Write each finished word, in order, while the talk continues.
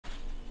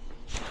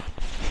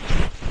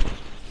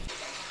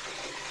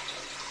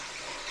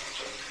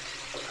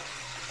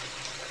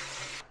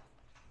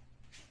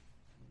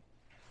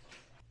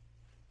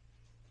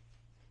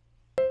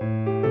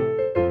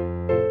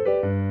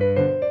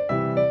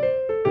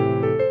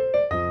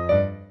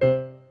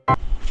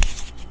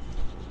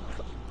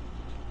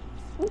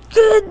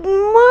Good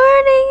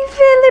morning,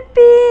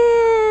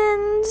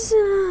 Philippines!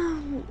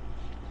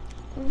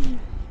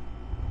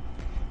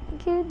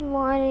 Good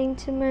morning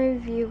to my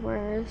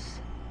viewers.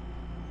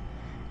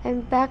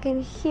 I'm back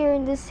in here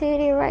in the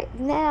city right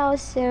now,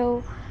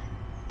 so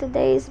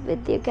today's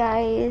video,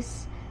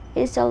 guys,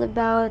 is all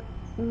about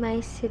my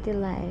city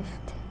life.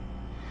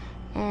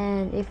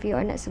 And if you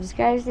are not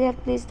subscribed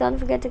yet, please don't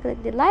forget to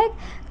click the like,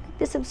 click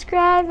the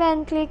subscribe,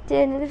 and click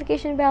the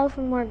notification bell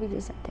for more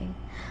videos update.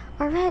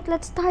 Alright,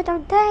 let's start our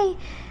day.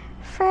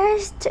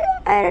 First,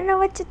 I don't know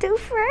what to do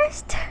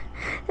first.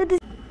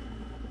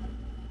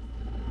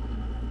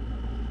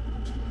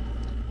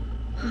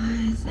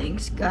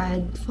 Thanks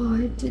God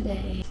for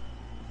today.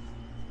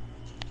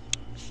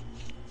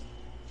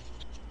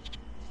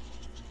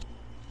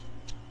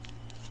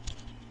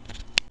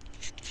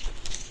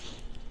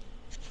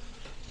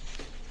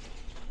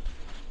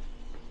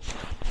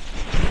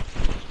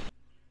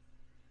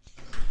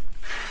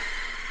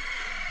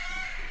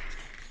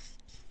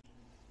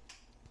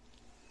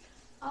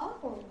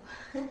 Oh.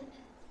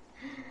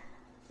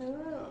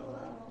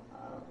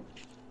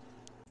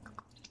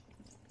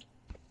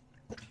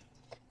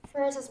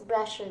 First is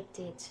brush your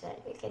teeth so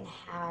that you can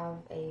have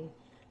a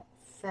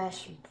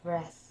fresh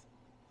breath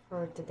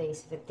for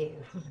today's video.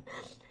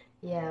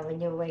 Yeah, when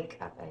you wake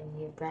up and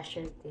you brush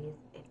your teeth,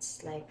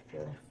 it's like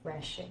feel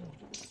refreshing.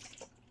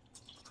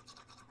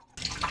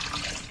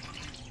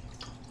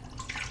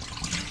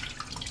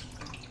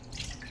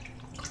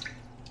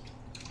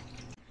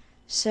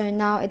 So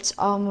now it's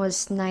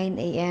almost 9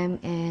 a.m.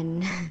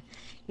 and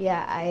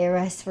yeah, I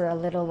rest for a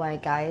little while,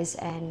 guys,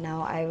 and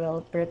now I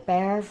will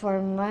prepare for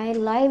my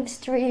live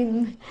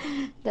stream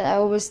that I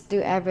always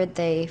do every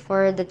day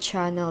for the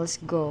channel's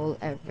goal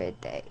every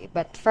day.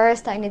 But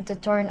first I need to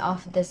turn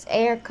off this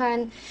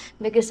aircon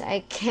because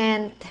I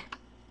can't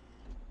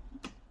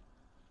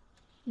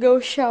go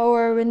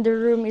shower when the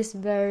room is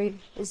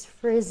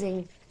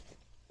freezing.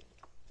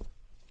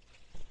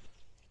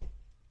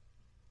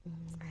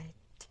 Right.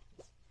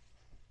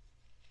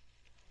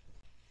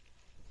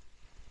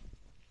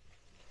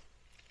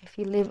 If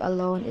you live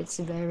alone, it's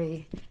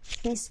very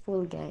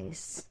peaceful,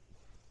 guys.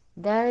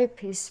 Very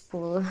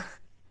peaceful.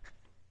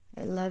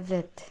 I love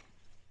it.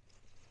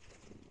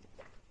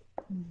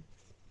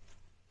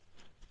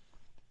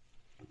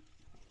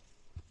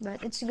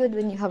 But it's good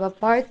when you have a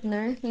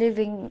partner.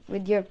 Living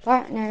with your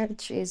partner,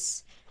 which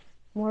is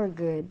more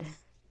good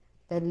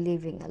than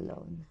living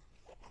alone.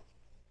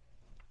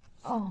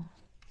 Oh.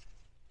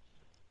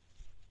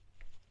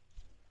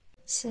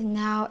 So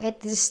now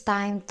it is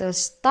time to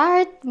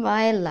start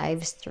my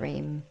live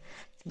stream.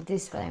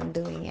 This is what I'm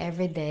doing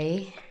every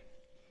day.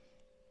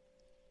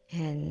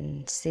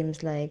 And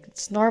seems like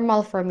it's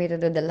normal for me to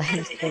do the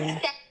live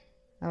stream.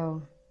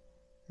 Oh,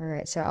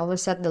 alright. So I will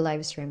set the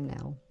live stream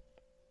now.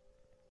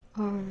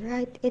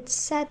 Alright, it's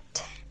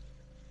set.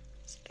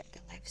 Let's get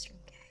the live stream,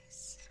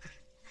 guys.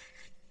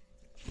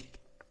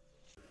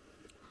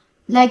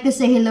 Like to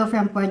say hello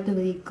from Puerto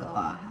Rico.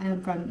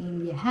 I'm from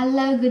India.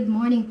 Hello, good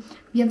morning.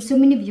 We have so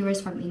many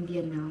viewers from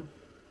India now.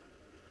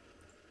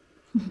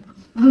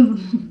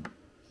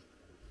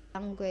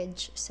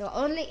 Language. So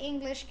only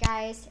English,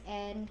 guys.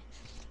 And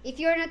if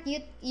you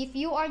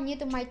are new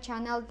to my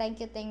channel, thank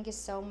you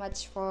so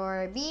much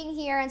for being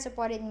here and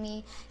supporting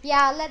me.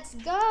 Yeah, let's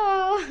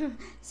go.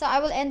 So I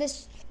will end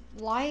this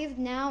live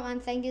now,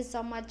 and thank you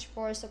so much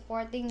for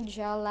supporting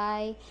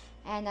July,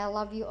 and I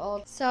love you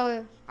all.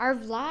 So our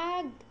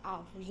vlog,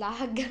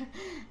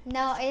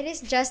 no, it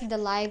is just the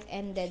live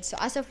ended. So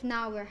as of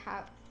now,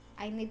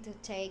 I need to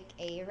take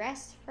a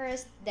rest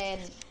first, then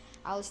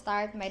I'll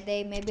start my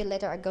day. Maybe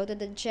later I go to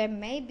the gym,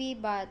 maybe,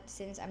 but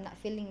since I'm not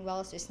feeling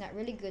well, so it's not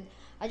really good,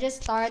 I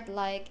just start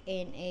like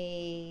in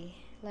a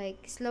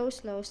slow,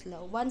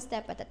 one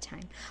step at a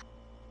time.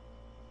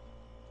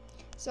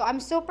 So I'm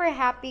super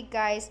happy,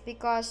 guys,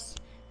 because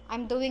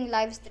I'm doing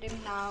live stream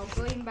now,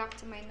 going back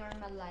to my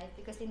normal life,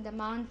 because in the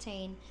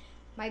mountain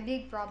my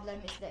big problem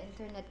is the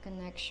internet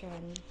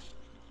connection.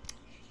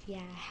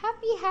 Yeah,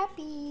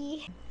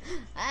 happy.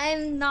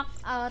 I'm knocked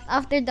out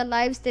after the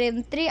live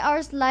stream. 3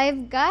 hours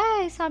live,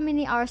 guys. How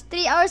many hours?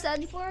 3 hours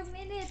and 4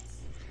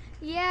 minutes.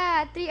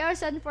 Yeah, 3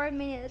 hours and 4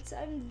 minutes.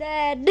 I'm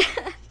dead.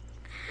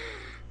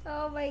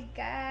 Oh my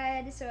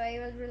god. So I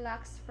will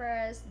relax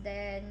first,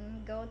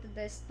 then go to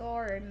the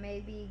store, or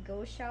maybe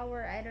go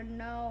shower. I don't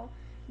know.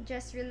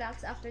 Just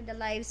relax after the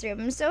live stream.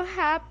 I'm so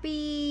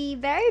happy.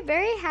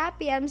 Very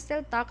happy. I'm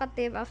still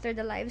talkative after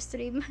the live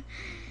stream.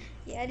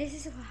 Yeah, this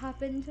is what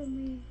happened to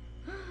me.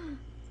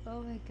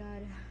 Oh my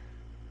god.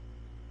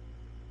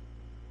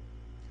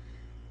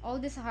 All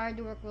this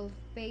hard work will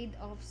fade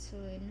off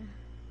soon.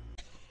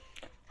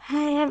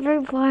 Hi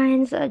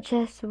everyone. So I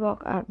just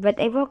woke up. But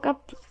I woke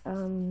up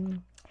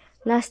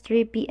last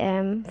 3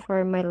 p.m.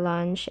 for my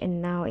lunch,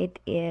 and now it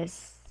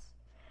is,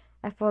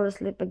 I fall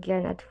asleep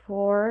again at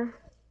 4.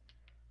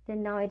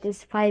 Then now it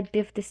is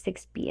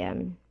 5:56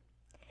 p.m.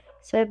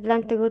 So I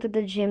plan to go to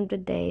the gym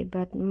today,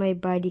 but my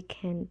body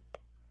can't.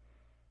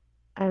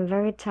 I'm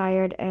very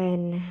tired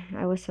and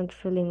I wasn't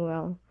feeling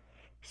well.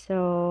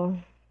 So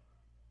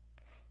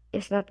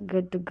it's not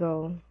good to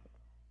go.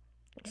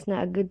 It's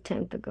not a good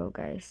time to go,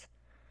 guys.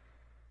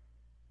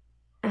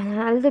 And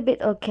I'm a little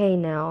bit okay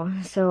now,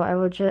 so I'm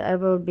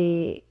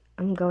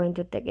going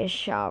to take a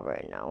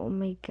shower now. Oh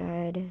my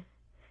god.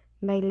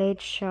 My late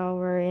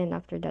shower, and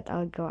after that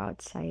I'll go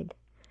outside.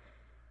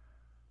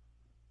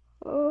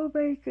 Oh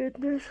my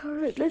goodness.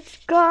 Alright, let's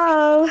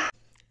go.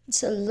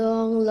 It's a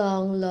long,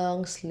 long,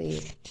 long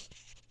sleep.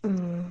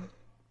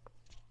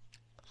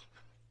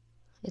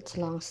 It's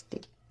long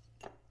sleep.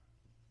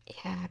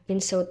 Yeah, I've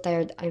been so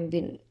tired. I've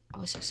been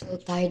also so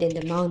tired in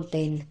the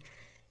mountain,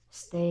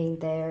 staying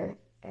there,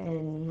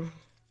 and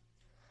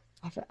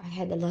I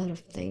had a lot of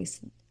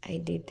things I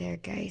did there,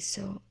 guys.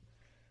 So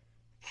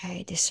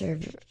I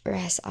deserve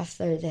rest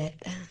after that.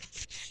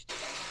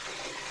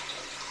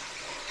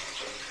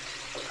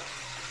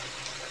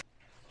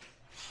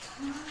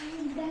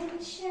 I'm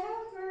done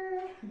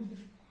shower.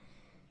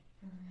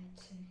 Alright,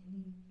 so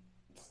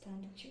it's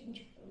time to change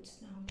your clothes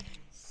now,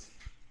 guys.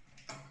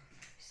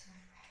 So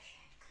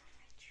rushing.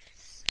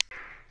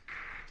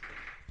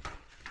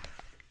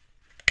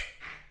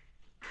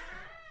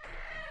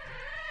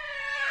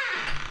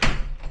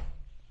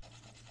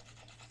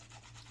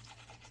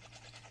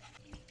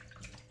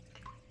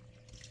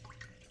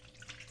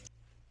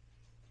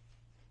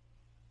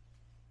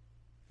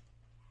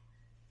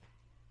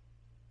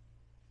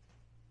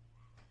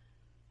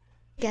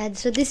 God,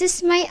 so this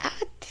is my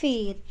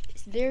outfit.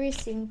 It's very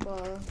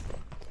simple.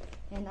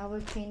 And I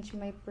will change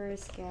my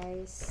purse,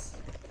 guys.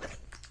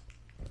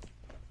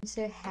 I'm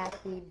so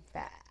happy.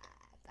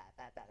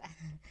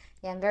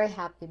 Yeah, I'm very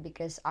happy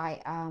because I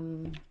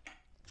am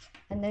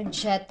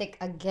energetic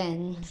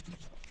again.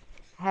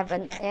 I have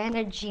an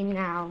energy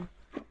now.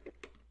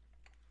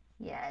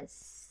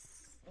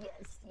 Yes.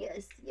 Yes,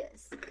 yes,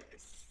 yes,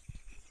 yes.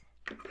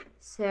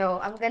 So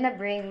I'm gonna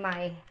bring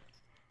my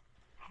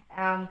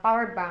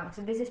power bank.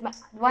 So this is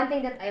one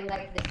thing that I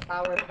like this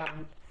power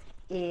bank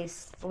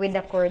is with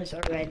the cords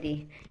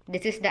already.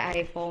 This is the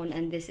iPhone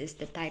and this is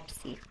the Type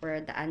C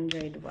for the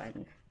Android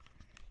one.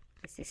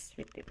 This is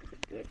really, really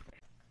good.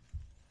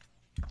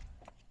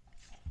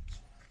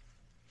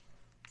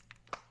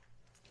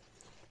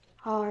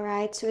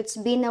 Alright, so it's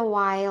been a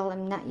while.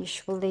 I'm not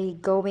usually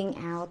going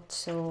out,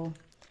 so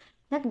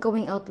not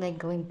going out like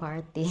going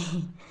party.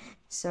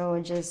 So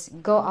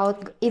just go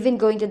out. Even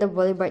going to the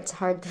boulevard, it's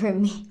hard for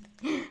me.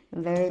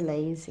 I'm very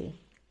lazy.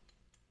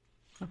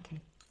 Okay,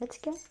 let's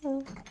go.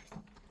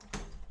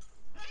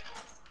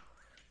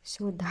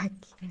 So dark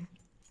here.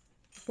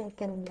 I think I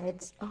can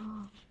lights.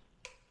 Oh,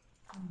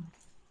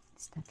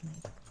 it's that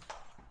light.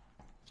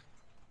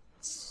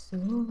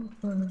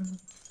 Super.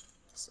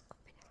 Let's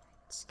open the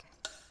lights,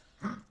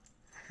 guys.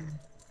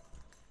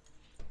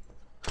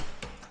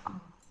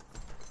 Oh,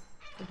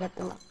 forgot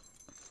the lock.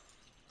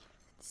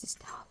 This is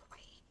the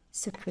hallway.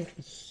 So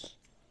pretty.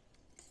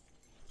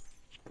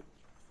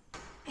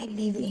 I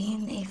live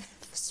in a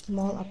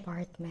small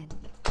apartment.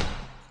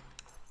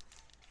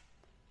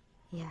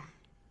 Yeah,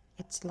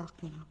 it's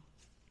locked now.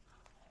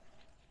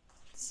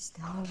 This is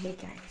the hallway,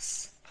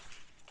 guys.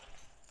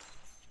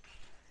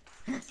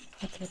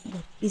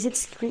 Is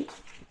it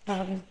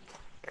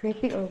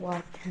creepy or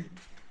what?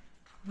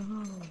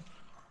 Oh,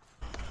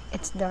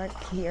 it's dark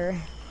here,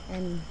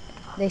 and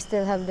they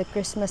still have the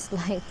Christmas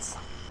lights.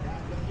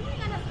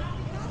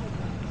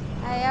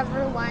 Hi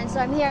everyone, so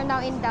I'm here now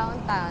in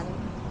downtown.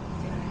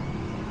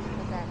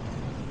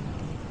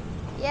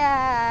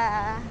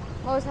 Yeah,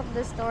 most of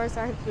the stores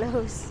are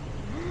closed,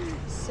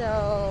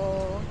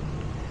 so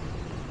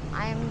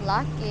I'm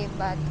lucky,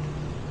 but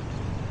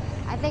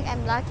I think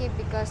I'm lucky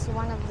because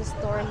one of the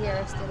store here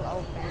is still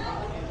open.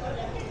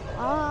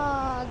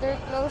 Ah, they're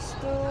closed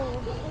too.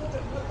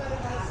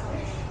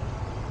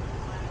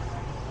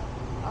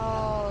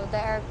 Oh,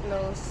 they are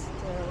closed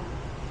too.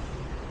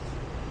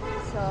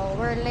 So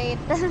we're late.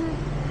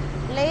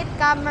 Late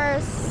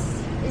comers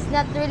is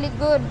not really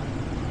good.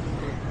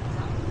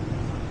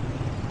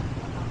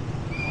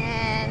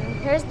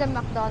 Here's the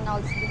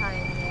McDonald's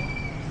behind me.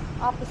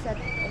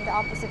 In the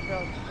opposite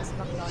road is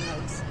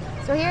McDonald's.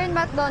 So here in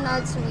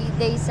McDonald's,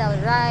 they sell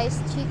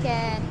rice,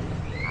 chicken,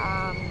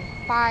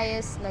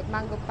 pies like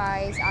mango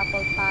pies,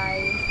 apple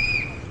pie.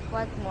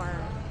 What more?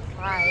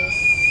 Fries,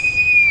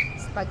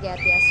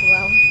 spaghetti as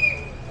well.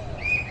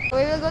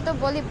 We will go to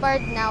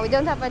Boulevard now. We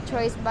don't have a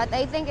choice, but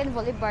I think in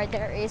Boulevard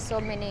there is so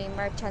many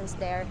merchants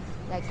there,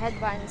 like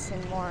headbands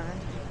and more.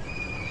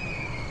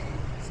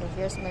 So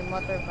here's my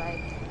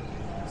motorbike.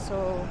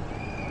 So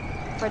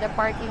for the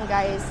parking,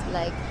 guys,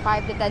 like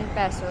 5 to 10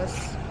 pesos.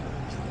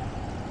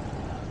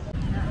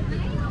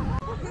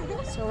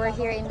 So we're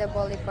here in the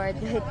Boulevard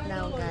right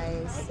now,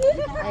 guys.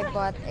 I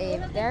bought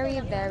a very,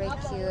 very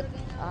cute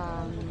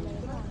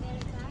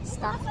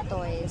stuffed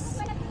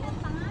toys.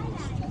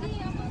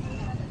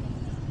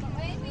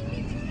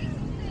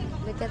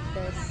 Look at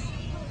this.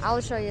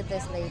 I'll show you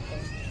this later.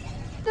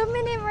 Too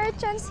many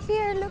merchants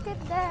here. Look at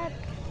that.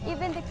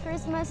 Even the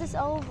Christmas is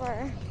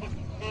over.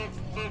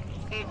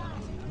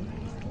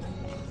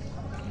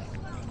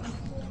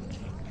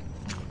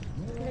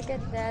 Look Look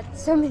at that.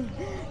 So many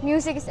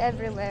music is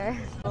everywhere.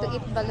 To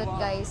eat balut,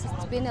 guys.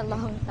 It's been a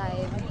long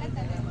time.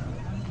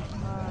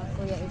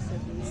 Kuya is so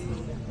busy.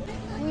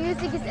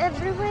 Music is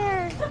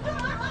everywhere.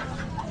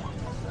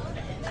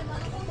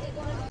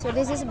 So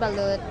this is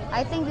balut.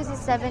 I think this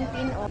is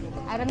 17 or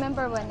I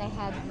remember when I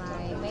had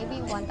my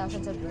maybe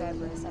 1,000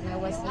 subscribers and I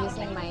was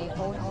using my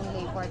phone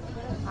only for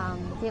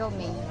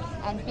filming,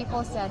 and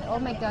people said, "Oh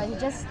my God,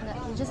 you're just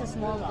a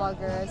small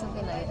vlogger," or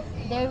something like that.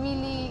 They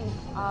really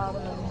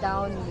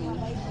down me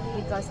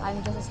because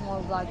I'm just a small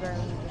vlogger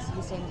and just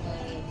using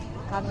a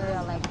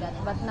camera like that.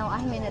 But now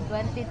I'm in a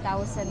 20,000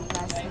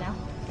 plus now.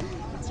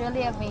 It's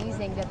really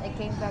amazing that I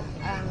came back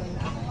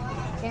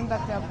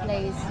to a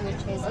place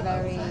which is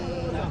very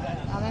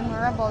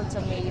memorable to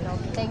me, you know,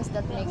 things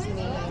that makes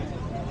me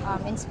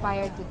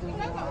inspired to do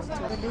more.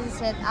 So this is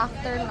it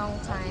after a long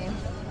time.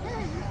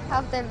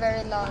 After a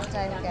very long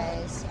time,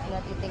 guys,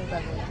 not eating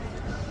balut.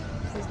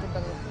 This is the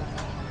balut.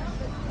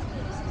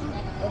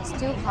 It's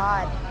too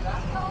hot.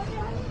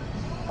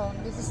 Oh,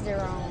 this is the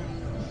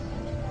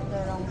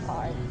wrong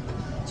part.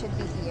 It should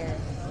be here.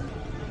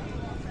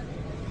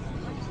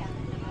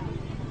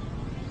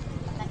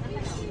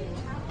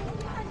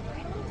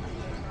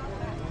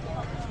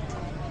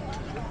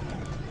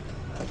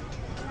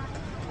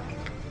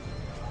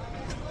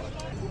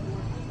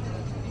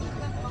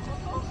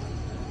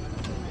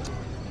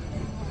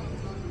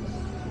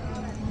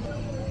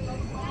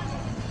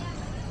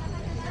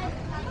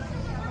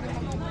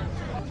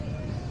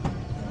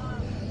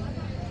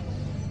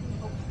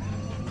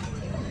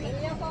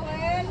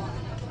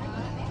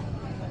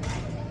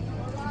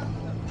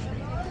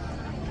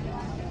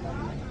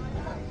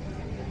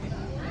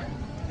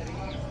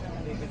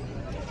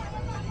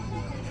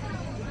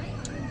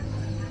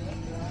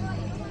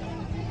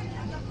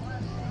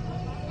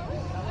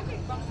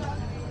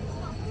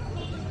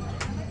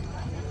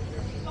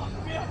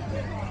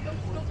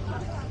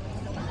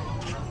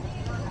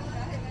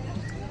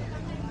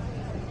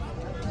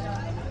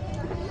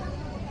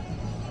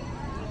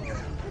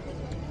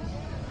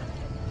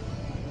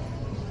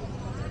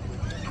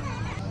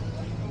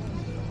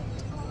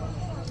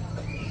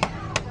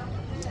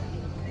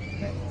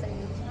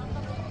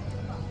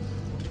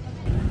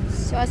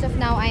 So as of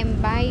now, I'm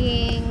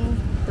buying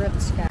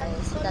fruits, guys,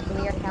 so that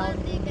we are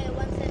healthy.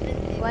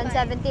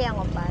 170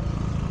 ang upat.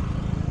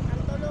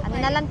 Ano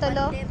na lang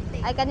tulo?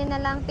 Ay, kanina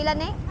lang. Pila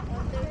na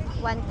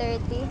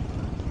 130.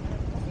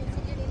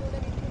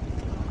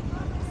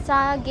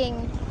 Saging.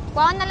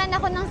 Kuha na lang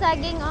ako ng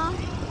saging, oh.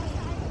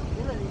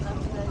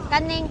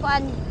 Kaning,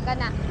 kuhaan,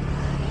 kana.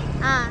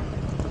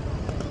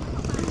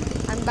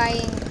 I'm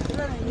buying.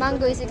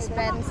 Mango is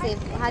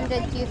expensive.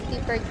 150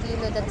 per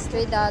kilo. That's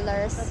 $3.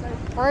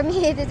 For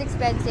me, it is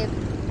expensive.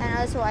 And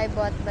also, I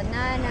bought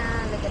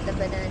banana. Look at the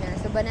banana.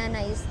 So,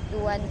 banana is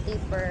 20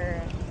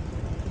 per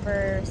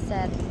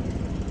set.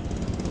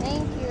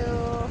 Thank you.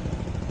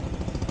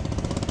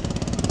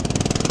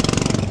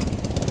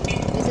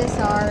 This is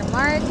our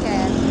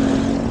market.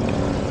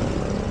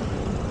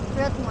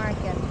 Fruit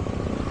market.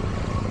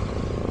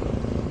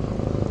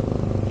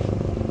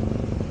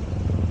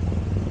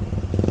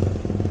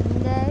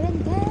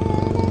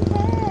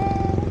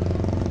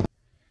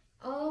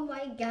 Oh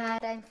my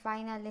God, I'm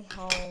finally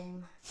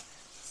home.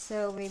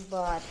 So we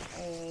bought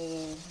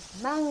a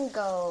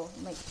mango,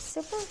 like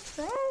super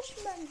fresh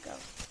mango.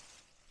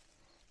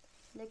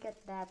 Look at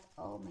that.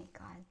 Oh my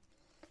God,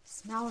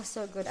 smells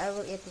so good. I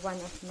will eat one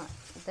of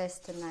this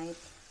tonight.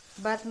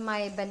 But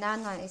my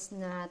banana is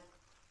not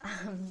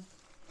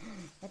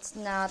it's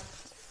not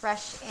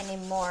fresh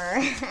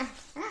anymore.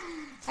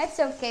 It's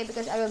okay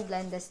because I will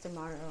blend this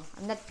tomorrow.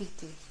 I'm not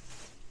picky.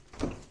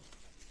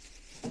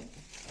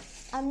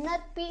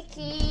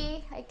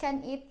 I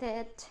can eat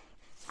it.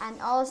 And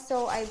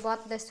also, I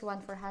bought this one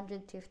for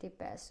 150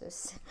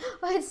 pesos.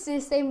 Oh, it's the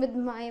same with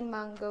my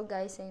mango,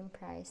 guys. Same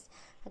price.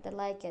 But I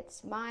like it.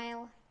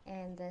 Smile.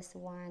 And this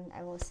one,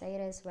 I will say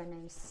this when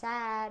I'm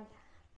sad.